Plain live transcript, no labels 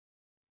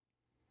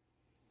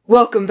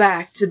Welcome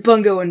back to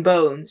Bungo and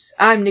Bones.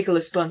 I'm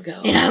Nicholas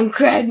Bungo. And I'm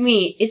Craig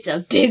Meat. It's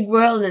a big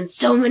world and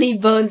so many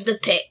bones to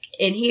pick.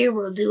 And here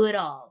we'll do it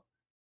all.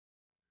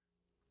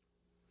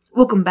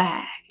 Welcome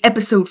back.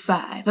 Episode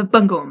 5 of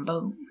Bungo and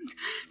Bones.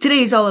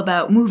 Today is all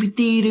about movie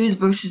theaters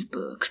versus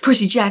books.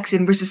 Percy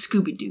Jackson versus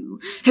Scooby-Doo.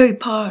 Harry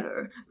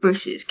Potter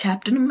versus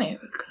Captain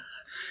America.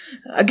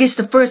 I guess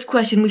the first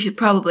question we should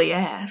probably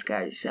ask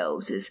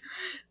ourselves is,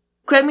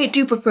 Craig Meat,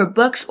 do you prefer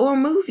books or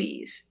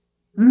movies?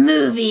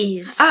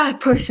 Movies. I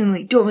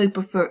personally don't really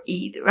prefer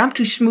either. I'm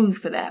too smooth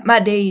for that. My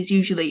day is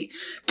usually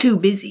too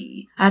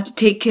busy. I have to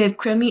take care of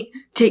Cremmy,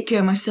 take care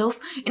of myself,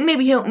 and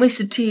maybe help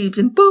Mr. Tibbs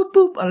and boop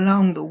boop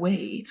along the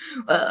way.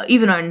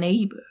 Even our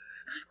neighbor,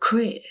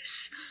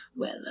 Chris.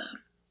 Well,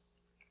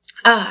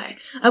 I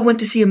went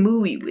to see a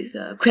movie with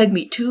Craig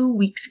Meat 2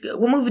 weeks ago.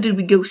 What movie did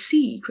we go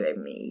see, Craig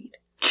Meat?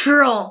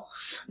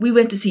 Trolls. We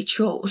went to see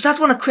Trolls. That's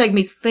one of Craig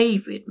Meat's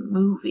favorite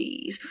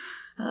movies.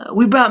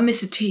 We brought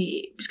Mr.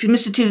 Tibbs, because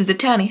Mr. Tibbs is the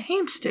tiny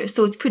hamster,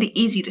 so it's pretty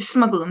easy to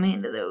smuggle him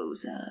into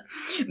those,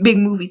 big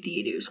movie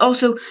theaters.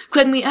 Also,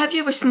 Craig Meat, have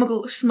you ever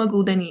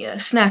smuggled any,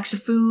 snacks or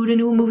food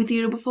into a movie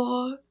theater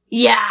before?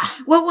 Yeah.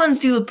 What ones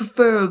do you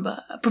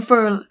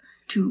prefer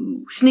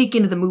to sneak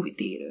into the movie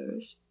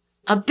theaters?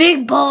 A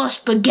big bowl of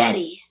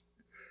spaghetti.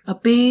 A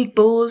big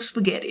bowl of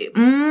spaghetti.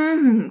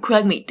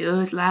 Craig Meat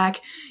does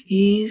like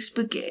his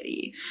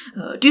spaghetti.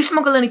 Do you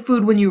smuggle any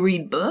food when you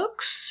read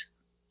books?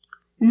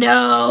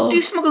 No. Do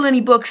you smuggle any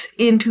books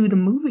into the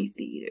movie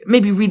theater?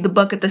 Maybe read the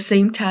book at the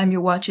same time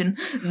you're watching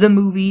the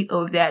movie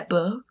of that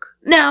book?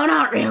 No,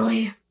 not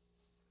really.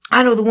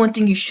 I know the one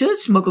thing you should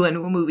smuggle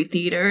into a movie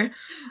theater.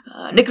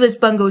 Nicholas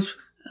Bungo's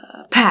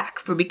pack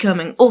for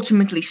becoming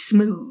ultimately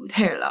smooth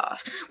hair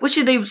loss. What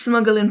should they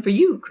smuggle in for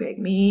you, Craig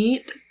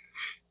Meat?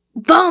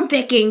 Bone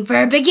picking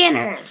for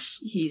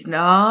beginners. He's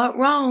not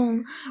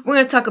wrong. We're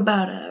gonna talk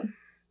about,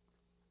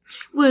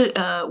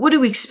 what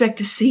do we expect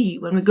to see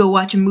when we go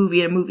watch a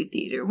movie at a movie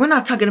theater? We're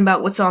not talking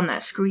about what's on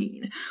that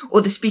screen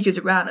or the speakers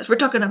around us. We're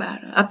talking about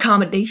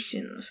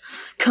accommodations,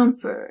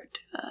 comfort.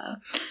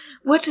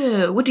 What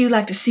do you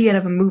like to see out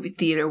of a movie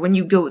theater when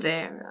you go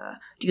there?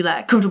 Do you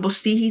like comfortable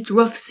seats,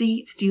 rough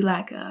seats? Do you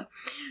like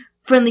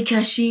friendly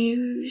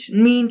cashiers,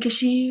 mean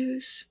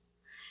cashiers?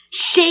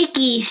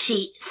 Shaky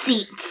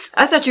seats.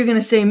 I thought you were gonna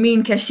say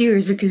mean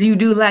cashiers because you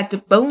do like to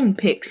bone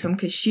pick some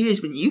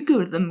cashiers when you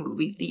go to the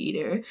movie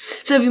theater.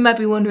 Some of you might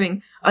be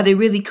wondering, are they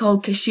really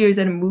called cashiers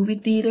at a movie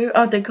theater?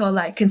 Aren't they called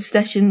like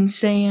concession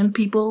stand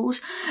peoples?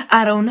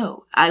 I don't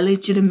know. I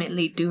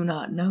legitimately do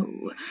not know.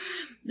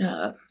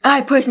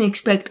 I personally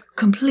expect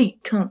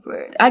complete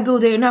comfort. I go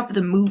there not for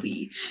the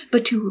movie,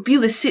 but to be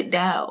able to sit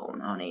down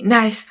on a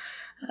nice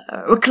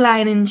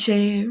reclining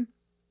chair.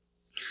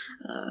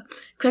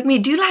 Craig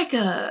Meat, do you like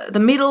the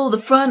middle, the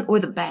front, or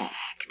the back?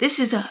 This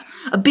is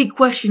a big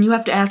question you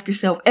have to ask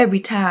yourself every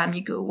time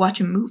you go watch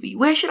a movie.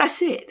 Where should I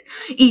sit?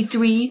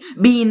 E3,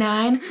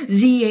 B9,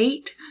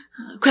 Z8?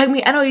 Craig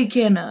Meat, I know you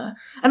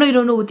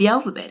don't know what the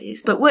alphabet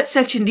is, but what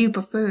section do you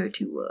prefer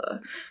to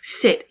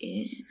sit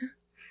in?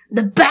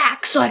 The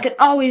back, so I can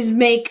always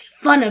make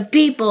fun of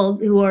people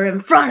who are in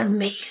front of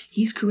me.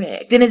 He's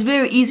correct. And it's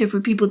very easy for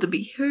people to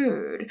be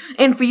heard,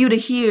 and for you to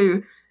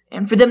hear,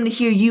 and for them to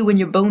hear you when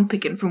you're bone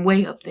picking from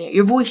way up there.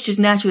 Your voice just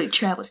naturally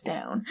travels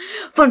down.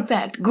 Fun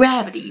fact,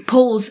 gravity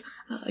pulls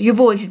your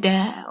voice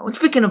down.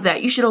 Speaking of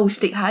that, you should always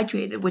stay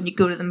hydrated when you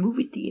go to the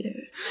movie theater.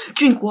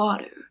 Drink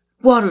water.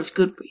 Water is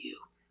good for you.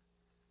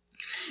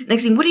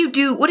 Next thing, what do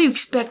you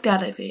expect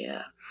out of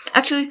it?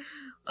 Actually,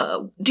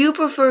 do you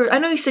prefer, I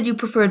know you said you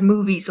preferred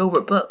movies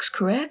over books,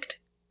 correct?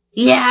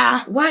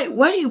 Yeah. Why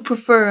do you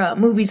prefer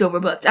movies over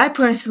books? I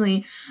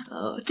personally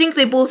think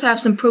they both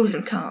have some pros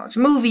and cons.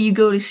 Movie, you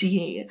go to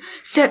see a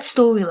set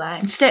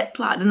storyline, set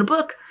plot. In a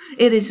book,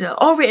 it is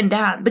all written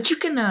down, but you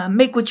can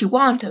make what you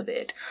want of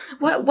it.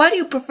 Why do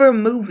you prefer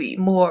movie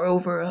more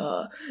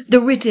over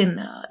the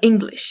written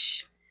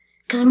English?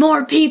 'Cause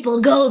more people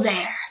go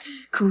there.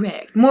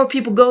 Correct. More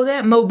people go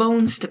there, more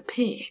bones to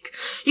pick.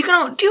 Do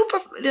you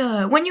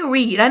prefer, when you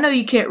read, I know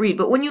you can't read,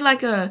 but when you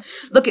look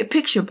at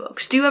picture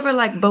books, do you ever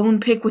bone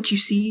pick what you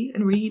see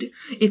and read?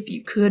 If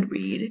you could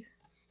read.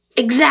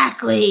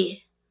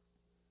 Exactly.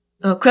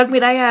 Craig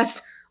Meat, I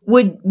asked,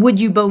 would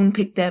you bone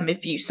pick them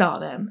if you saw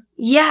them?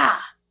 Yeah.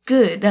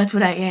 Good, that's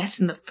what I asked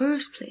in the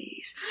first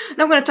place.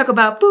 Now we're gonna talk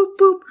about Boop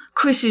Boop,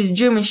 Chris's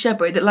German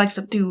Shepherd that likes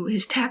to do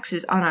his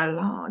taxes on our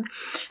lawn.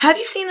 Have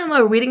you seen him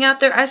reading out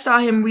there? I saw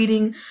him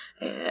reading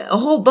a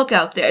whole book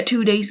out there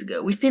 2 days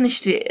ago. We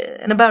finished it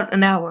in about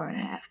an hour and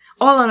a half,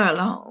 all on our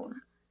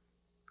lawn.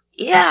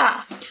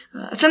 Yeah.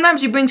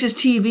 Sometimes he brings his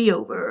TV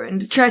over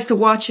and tries to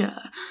watch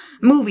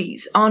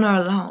movies on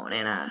our lawn,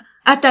 and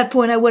at that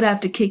point I would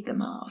have to kick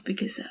them off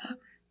because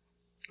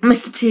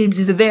Mr. Tibbs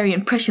is a very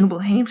impressionable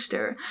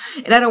hamster,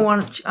 and I don't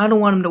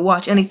want him to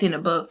watch anything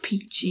above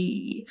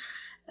PG.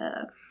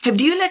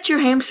 Do you let your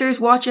hamsters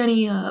watch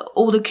any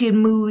older kid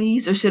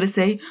movies, or should I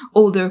say,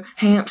 older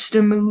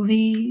hamster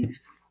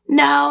movies?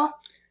 No.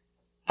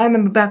 I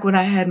remember back when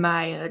I had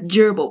my pet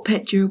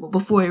gerbil,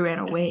 before he ran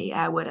away,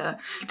 I would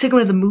take him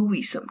to the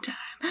movies sometimes.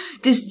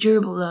 this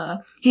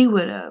gerbil, he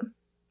would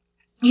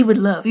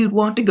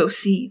want to go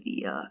see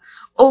the,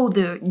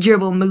 older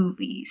gerbil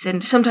movies.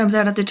 And sometimes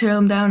I'd have to turn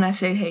him down and I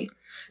say, hey,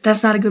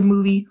 that's not a good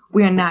movie.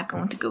 We are not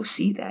going to go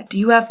see that. Do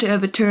you have to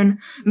ever turn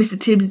Mr.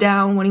 Tibbs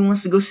down when he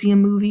wants to go see a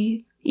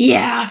movie?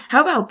 Yeah.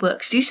 How about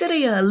books? Do you set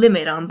a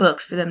limit on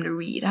books for them to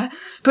read?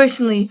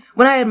 Personally,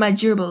 when I had my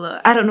gerbil,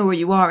 I don't know where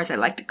you are, as I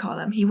like to call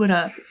him, he would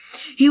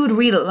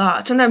read a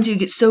lot. Sometimes he would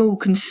get so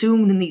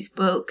consumed in these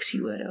books,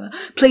 he would,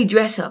 play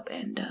dress up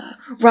and,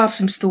 rob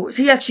some stores.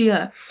 He actually,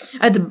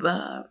 had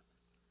to,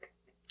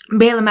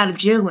 bail him out of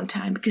jail one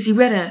time because he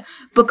read a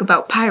book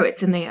about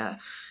pirates and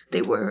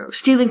they were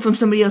stealing from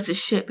somebody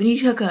else's ship, and he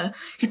took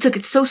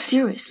it so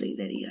seriously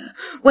that he,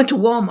 went to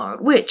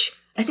Walmart, which,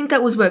 I think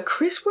that was where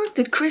Chris worked.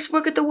 Did Chris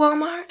work at the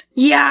Walmart?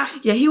 Yeah.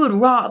 Yeah, he would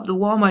rob the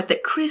Walmart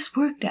that Chris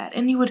worked at.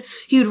 And he would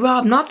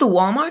rob not the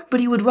Walmart,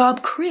 but he would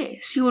rob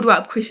Chris. He would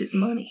rob Chris's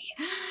money.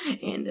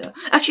 And,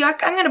 actually,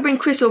 I'm gonna bring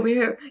Chris over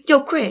here.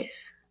 Yo,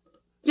 Chris.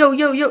 Yo,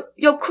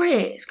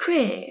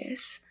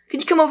 Chris. Can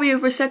you come over here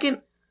for a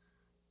second?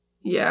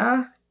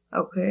 Yeah?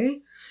 Okay.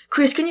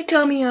 Chris, can you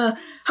tell me,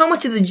 how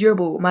much did my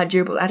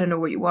gerbil, I don't know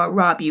where you are,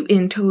 rob you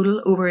in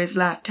total over his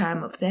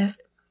lifetime of theft?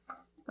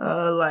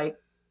 Like,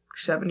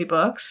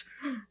 $70.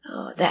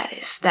 Oh, that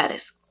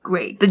is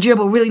great. The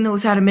gerbil really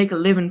knows how to make a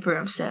living for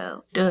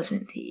himself,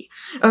 doesn't he?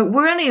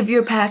 Were any of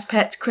your past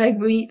pets, Craig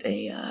Meat,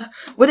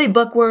 were they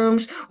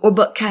buckworms or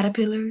buck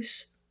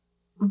caterpillars?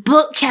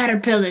 Book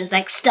caterpillars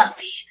like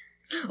Stuffy.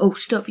 Oh,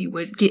 Stuffy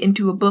would get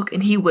into a book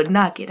and he would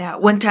not get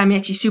out. One time he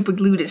actually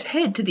superglued his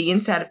head to the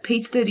inside of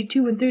page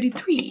 32 and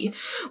 33.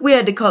 We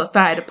had to call the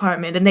fire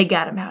department and they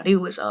got him out. It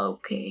was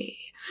okay.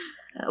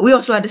 We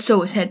also had to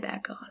sew his head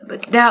back on,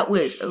 but that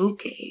was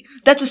okay.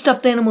 That's what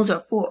stuffed animals are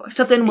for.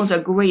 Stuffed animals are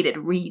great at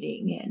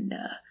reading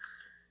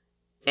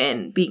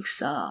and being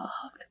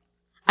soft.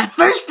 I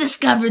first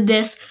discovered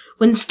this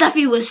when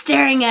Stuffy was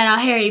staring at a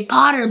Harry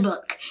Potter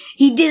book.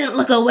 He didn't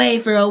look away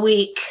for a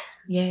week.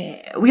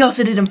 Yeah, we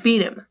also didn't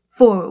feed him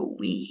for a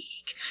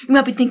week. You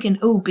might be thinking,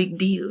 oh, big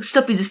deal.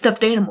 Stuffy's a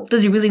stuffed animal.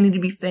 Does he really need to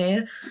be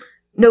fed?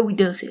 No, he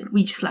doesn't.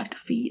 We just like to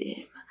feed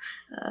him.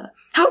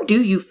 How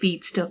do you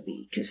feed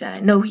Stuffy? Because I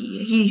know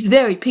he's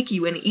very picky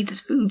when he eats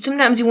his food.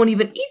 Sometimes he won't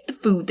even eat the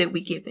food that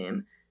we give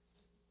him.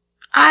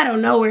 I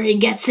don't know where he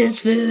gets his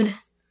food.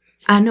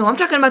 I know. I'm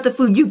talking about the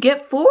food you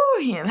get for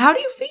him. How do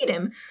you feed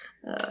him?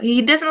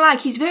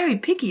 He's very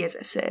picky, as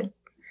I said.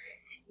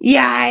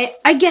 Yeah,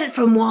 I get it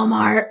from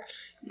Walmart.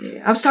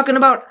 Yeah,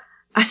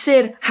 I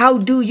said, how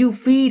do you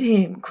feed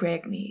him,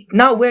 Craig Mead?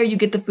 Not where you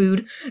get the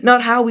food,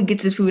 not how he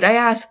gets his food. I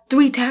asked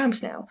 3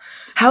 times now.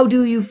 How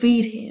do you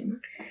feed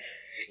him?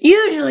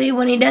 Usually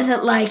when he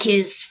doesn't like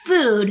his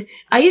food,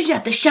 I usually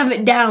have to shove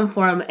it down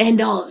for him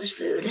and all of his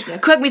food. Yeah,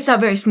 Craig Mead's not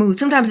very smooth.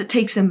 Sometimes it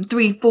takes him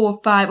 3, 4,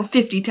 5, or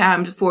 50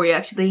 times before he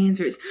actually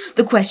answers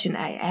the question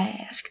I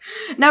ask.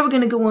 Now we're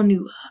gonna go on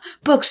to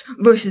books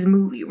versus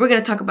movie. We're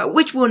gonna talk about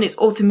which one is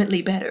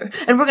ultimately better.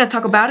 And we're gonna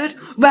talk about it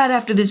right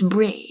after this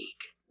break.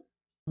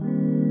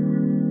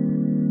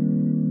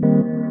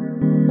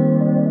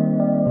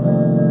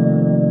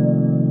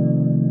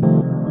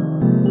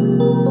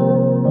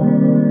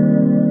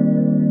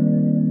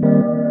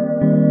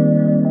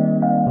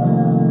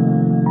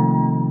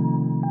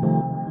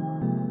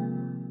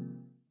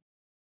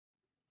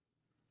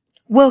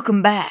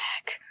 Welcome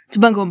back to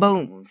Bungo and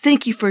Bones.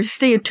 Thank you for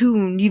staying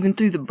tuned even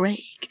through the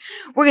break.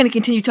 We're going to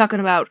continue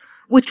talking about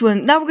which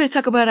one. Now we're going to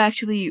talk about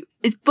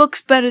is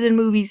books better than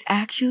movies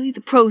actually?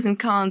 The pros and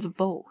cons of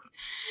both.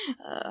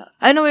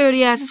 I know I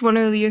already asked this one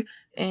earlier,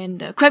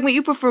 and Craig,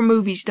 you prefer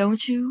movies,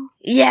 don't you?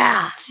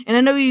 Yeah. And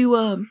I know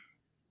you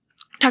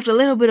talked a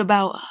little bit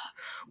about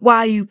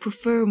why you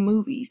prefer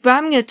movies, but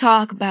I'm going to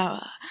talk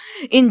about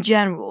in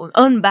general,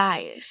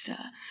 unbiased.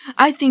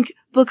 I think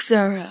books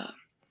are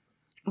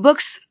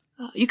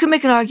you can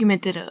make an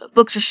argument that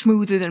books are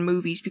smoother than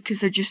movies because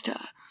they're just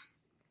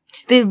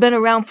they've been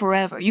around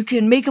forever. You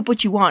can make up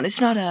what you want. It's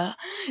not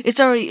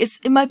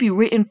it might be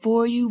written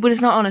for you, but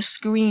it's not on a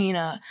screen.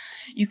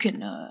 You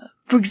can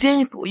for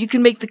example, you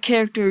can make the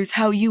characters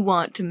how you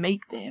want to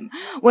make them.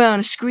 Where on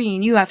a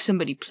screen, you have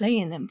somebody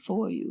playing them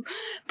for you.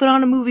 But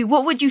on a movie,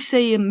 what would you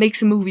say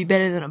makes a movie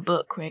better than a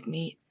book, Craig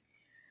Mead?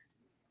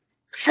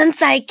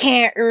 Since I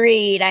can't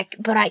read,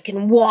 but I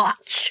can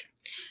watch.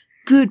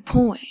 Good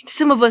point.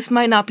 Some of us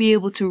might not be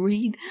able to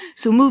read,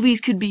 so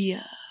movies could be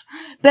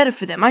better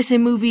for them. I say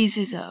movies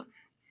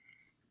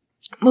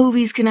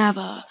can have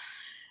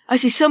I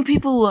say some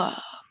people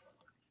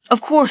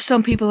of course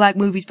some people like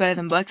movies better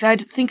than books. I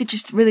think it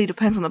just really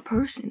depends on the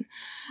person.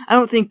 I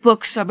don't think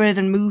books are better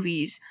than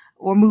movies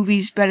or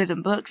movies better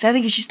than books. I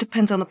think it just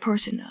depends on the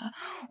person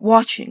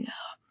watching.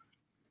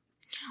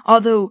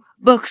 Although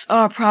books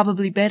are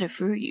probably better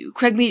for you.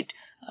 Craig Mead,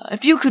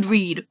 if you could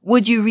read,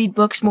 would you read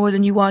books more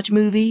than you watch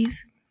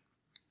movies?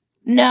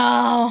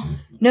 No.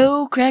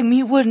 No, Craig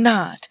Mead would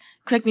not.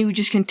 Craig Mead would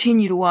just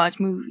continue to watch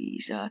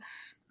movies.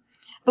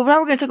 But now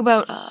we're going to talk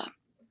about,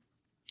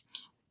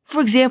 for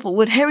example,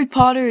 with Harry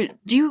Potter,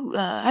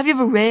 have you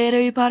ever read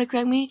Harry Potter,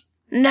 Craig Mead?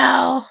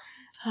 No.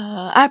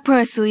 I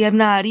personally have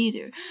not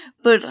either,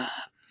 but,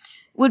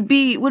 would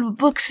a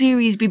book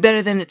series be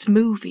better than its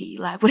movie?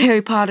 Like, would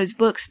Harry Potter's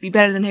books be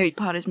better than Harry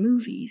Potter's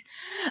movies?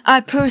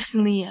 I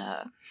personally,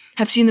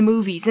 have seen the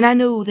movies, and I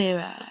know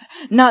they're,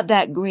 not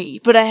that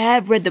great, but I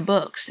have read the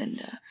books, and,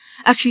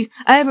 actually,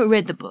 I haven't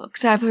read the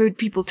books. I've heard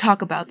people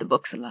talk about the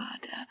books a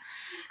lot.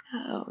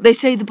 They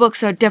say the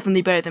books are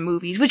definitely better than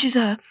movies, which is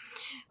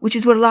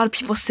what a lot of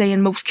people say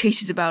in most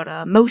cases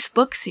about, most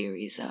book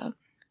series.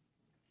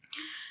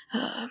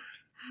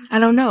 I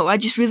don't know. I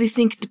just really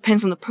think it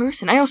depends on the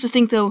person. I also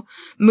think, though,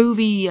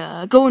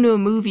 going to a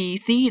movie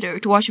theater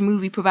to watch a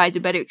movie provides a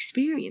better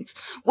experience.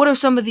 What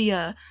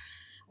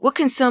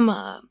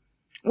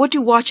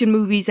do watching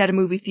movies at a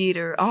movie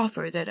theater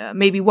offer that,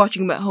 maybe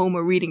watching them at home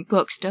or reading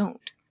books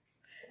don't?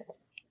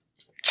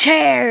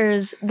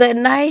 Chairs. The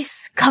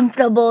nice,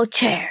 comfortable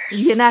chairs.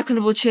 You get nice,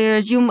 comfortable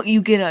chairs. You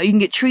can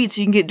get treats,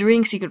 you can get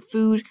drinks, you can get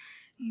food.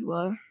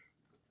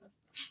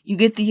 You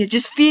get the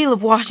just feel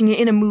of watching it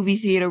in a movie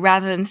theater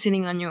rather than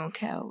sitting on your own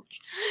couch.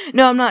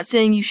 No, I'm not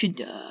saying you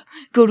should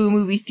go to a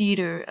movie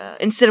theater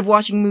instead of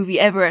watching a movie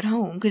ever at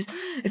home. Because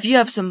if you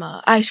have some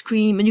ice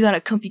cream and you got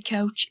a comfy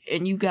couch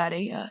and you got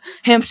a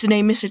hamster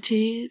named Mr.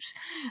 Tibbs,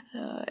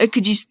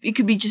 it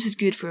could be just as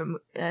good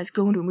as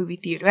going to a movie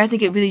theater. I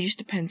think it really just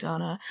depends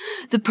on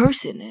the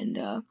person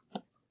and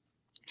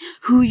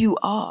who you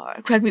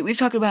are. Correct me. We've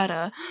talked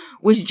about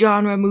which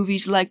genre of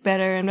movies you like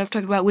better, and I've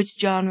talked about which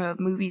genre of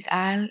movies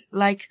I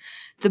like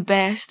the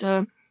best.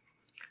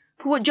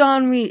 What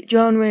genre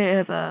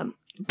of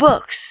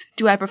books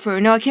do I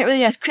prefer? Now I can't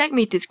really ask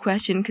Craigmate this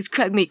question because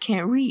Craigmate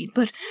can't read.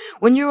 But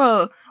when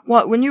you're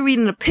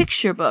reading a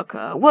picture book,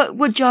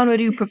 what genre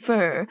do you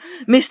prefer?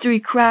 Mystery,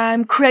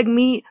 crime,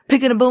 Craigmate,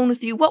 picking a bone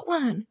with you. What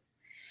one?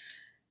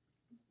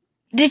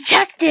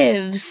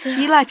 Detectives.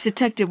 He likes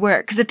detective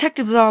work, because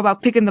detectives are all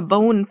about picking the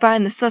bone and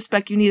finding the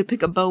suspect you need to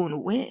pick a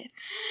bone with.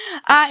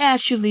 I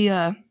actually,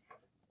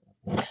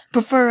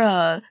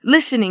 prefer,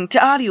 listening to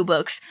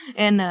audiobooks,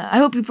 and, I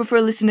hope you prefer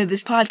listening to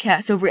this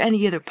podcast over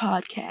any other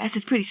podcast.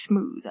 It's pretty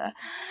smooth,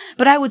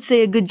 but I would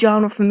say a good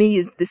genre for me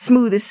is the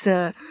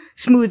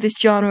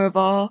smoothest genre of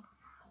all.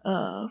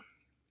 Well,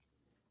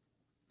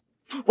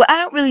 I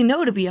don't really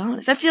know, to be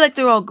honest. I feel like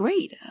they're all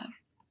great.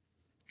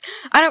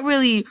 I don't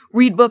really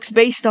read books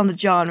based on the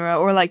genre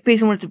or like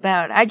based on what it's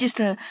about. I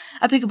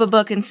pick up a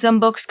book and some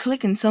books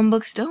click and some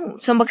books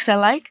don't. Some books I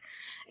like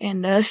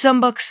and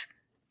some books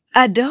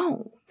I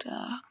don't.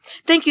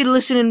 Thank you for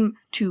listening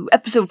to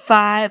episode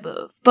 5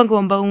 of Bungo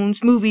and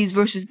Bones, Movies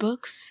versus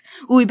Books.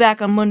 We'll be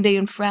back on Monday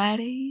and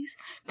Fridays.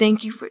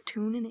 Thank you for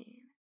tuning in.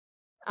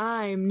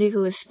 I'm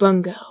Nicholas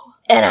Bungo.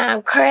 And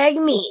I'm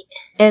Craigmate.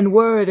 And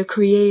we're the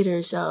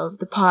creators of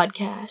the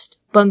podcast,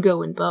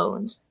 Bungo and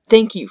Bones.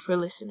 Thank you for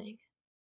listening.